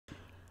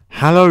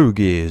Hello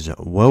Gears,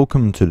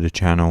 welcome to the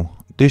channel.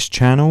 This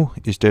channel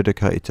is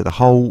dedicated to the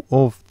whole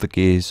of the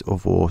Gears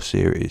of War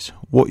series.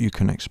 What you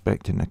can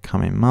expect in the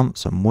coming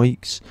months and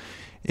weeks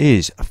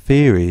is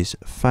theories,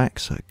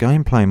 facts,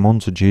 gameplay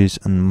montages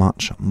and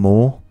much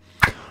more.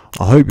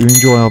 I hope you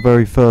enjoy our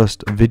very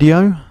first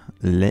video.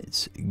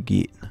 Let's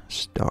get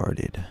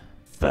started.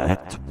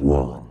 Fact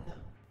 1.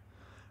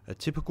 A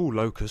typical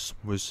locust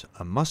was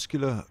a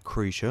muscular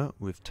creature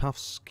with tough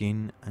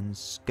skin and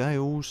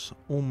scales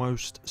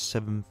almost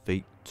 7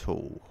 feet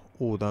tall,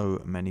 although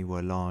many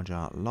were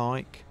larger.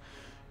 Like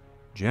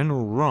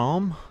General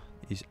Ram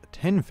is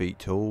 10 feet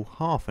tall,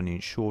 half an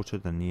inch shorter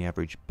than the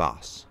average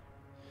bus,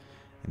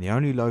 and the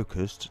only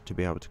locust to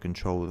be able to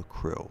control the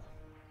krill.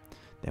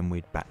 Them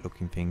weird bat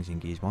looking things in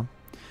Gears 1.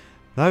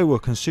 They were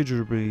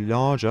considerably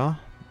larger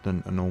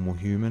than a normal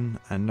human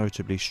and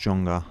notably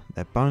stronger.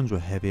 Their bones were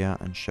heavier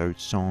and showed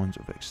signs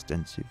of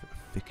extensive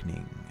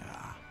thickening.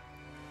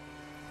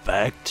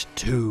 Fact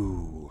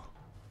 2.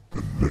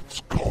 Then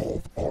let's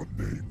carve our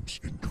names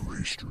into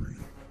history.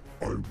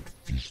 I would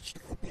feast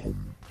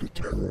upon the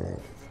terror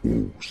of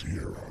all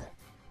Sierra.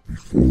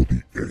 Before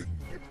the end,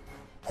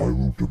 I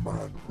will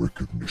demand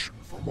recognition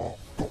from our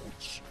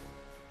gods.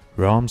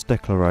 Ram's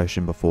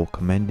declaration before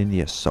commending the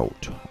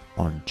assault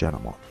on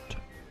Janamont.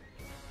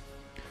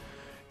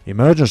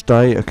 Emergence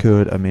Day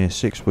occurred a mere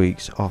 6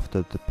 weeks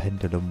after the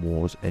Pendulum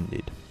Wars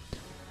ended.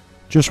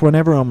 Just when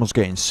everyone was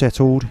getting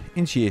settled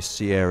into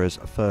Sierra's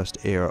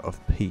first era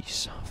of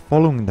peace.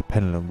 Following the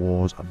Pendulum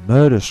Wars,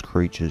 murderous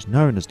creatures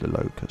known as the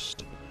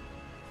Locust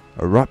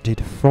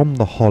erupted from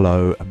the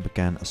Hollow and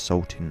began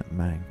assaulting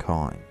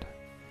mankind.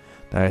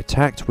 They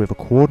attacked with a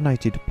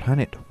coordinated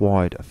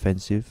planet-wide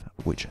offensive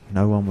which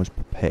no one was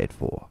prepared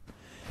for.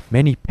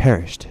 Many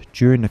perished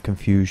during the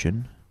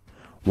confusion.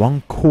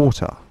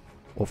 1/4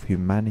 of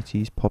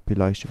humanity's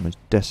population was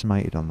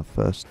decimated on the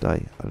first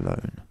day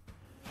alone.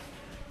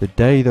 The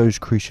day those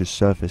creatures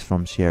surfaced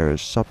from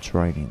Sierra's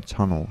subterranean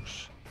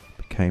tunnels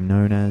became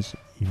known as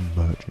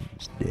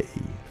Emergence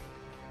Day.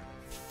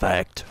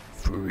 Fact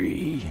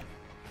 3.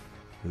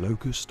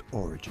 Locust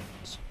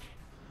origins.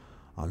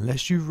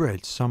 Unless you've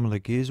read some of the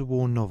Gears of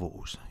War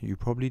novels, you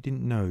probably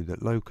didn't know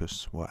that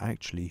locusts were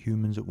actually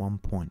humans at one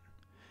point.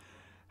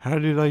 How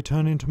did they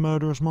turn into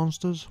murderous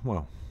monsters?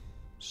 Well,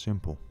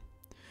 simple.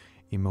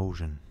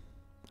 Emulsion.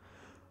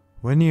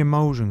 When the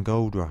emulsion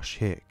gold rush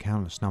hit,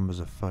 countless numbers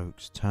of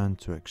folks turned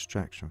to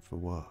extraction for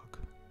work.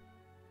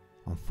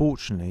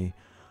 Unfortunately,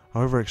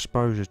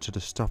 overexposure to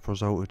the stuff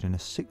resulted in a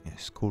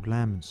sickness called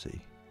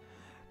lamancy.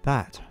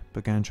 That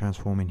began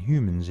transforming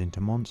humans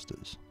into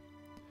monsters.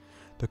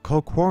 The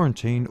COG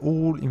quarantined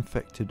all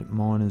infected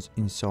miners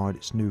inside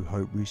its New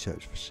Hope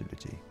research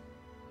facility.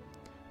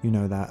 You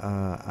know that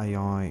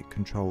AI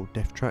controlled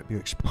death trap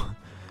you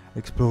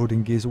explored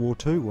in Gears of War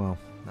 2? Well,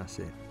 that's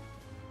it.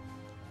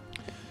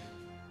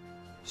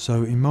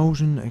 So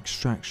emulsion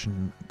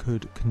extraction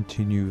could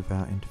continue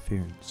without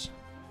interference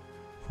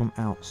from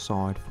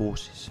outside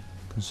forces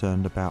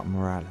concerned about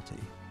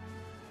morality.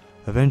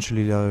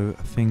 Eventually though,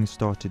 things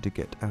started to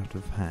get out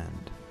of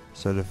hand,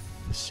 so the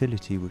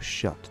facility was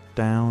shut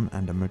down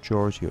and a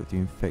majority of the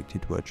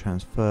infected were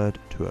transferred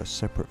to a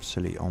separate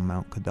facility on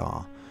Mount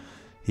Kadar.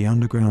 The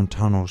underground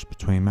tunnels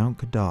between Mount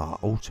Kadar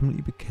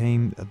ultimately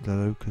became the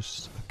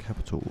Locust's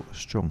capital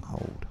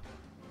stronghold.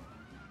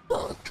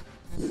 Fact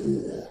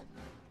 4.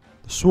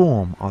 The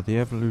Swarm are the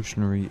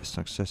evolutionary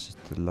successors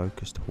to the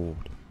Locust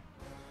Horde,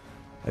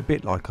 a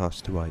bit like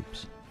us to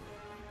apes.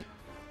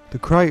 The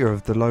creator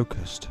of the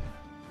Locust,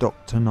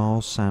 Dr.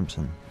 Niles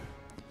Sampson,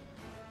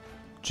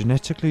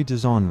 genetically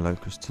designed the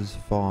Locust to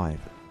survive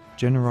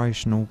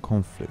generational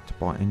conflict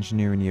by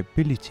engineering the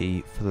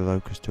ability for the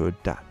Locust to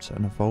adapt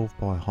and evolve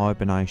by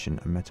hibernation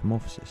and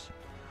metamorphosis.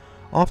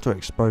 After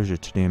exposure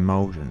to the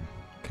emulsion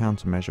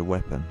countermeasure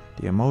weapon,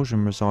 the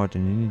emulsion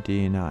residing in the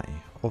DNA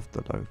of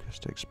the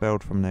Locust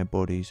expelled from their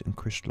bodies and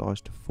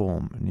crystallized to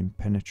form an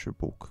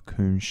impenetrable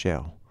cocoon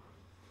shell.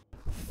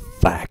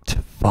 Fact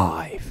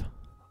 5.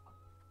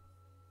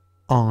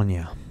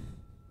 Anya.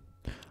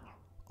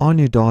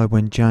 Anya died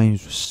when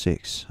James was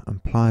 6,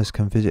 and players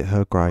can visit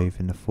her grave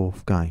in the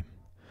 4th game.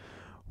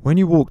 When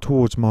you walk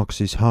towards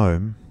Marcus's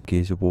home,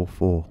 Gears of War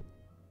 4.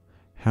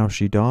 How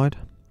she died?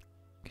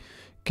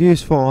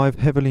 Gears 5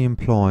 heavily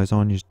implies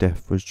Anya's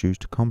death was due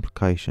to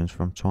complications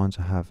from trying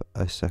to have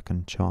a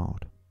second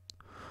child.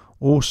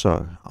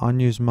 Also,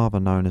 Anya's mother,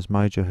 known as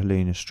Major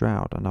Helena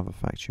Stroud, another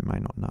fact you may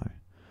not know,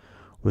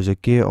 was a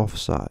Gear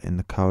officer in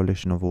the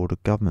coalition of all the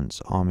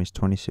government's Army's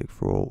 26th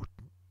Royal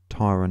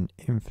Tyrant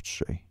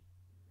Infantry.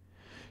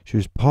 She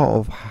was part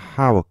of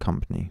Howard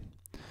Company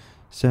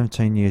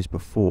 17 years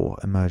before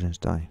Emergence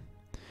Day,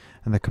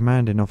 and the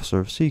commanding officer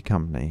of C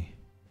Company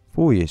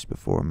 4 years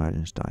before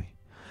Emergence Day.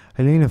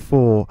 Helena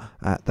fought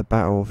at the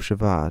Battle of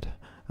Shavad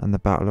and the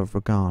Battle of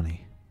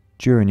Ragani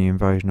during the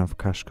invasion of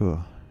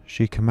Kashkur.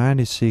 She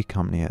commanded C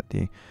Company at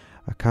the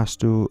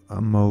Akastu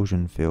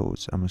Emulsion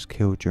Fields and was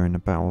killed during the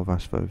Battle of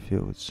Asfo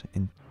Fields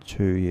in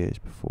 2 years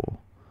before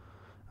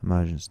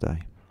Emergence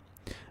Day,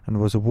 and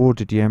was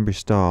awarded the Embry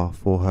Star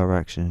for her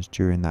actions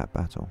during that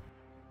battle.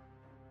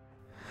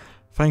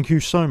 Thank you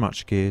so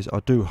much, Gears.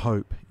 I do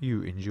hope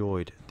you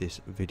enjoyed this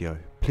video.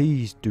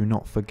 Please do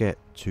not forget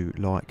to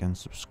like and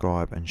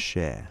subscribe and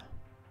share.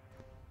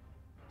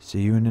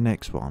 See you in the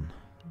next one.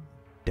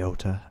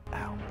 Delta out.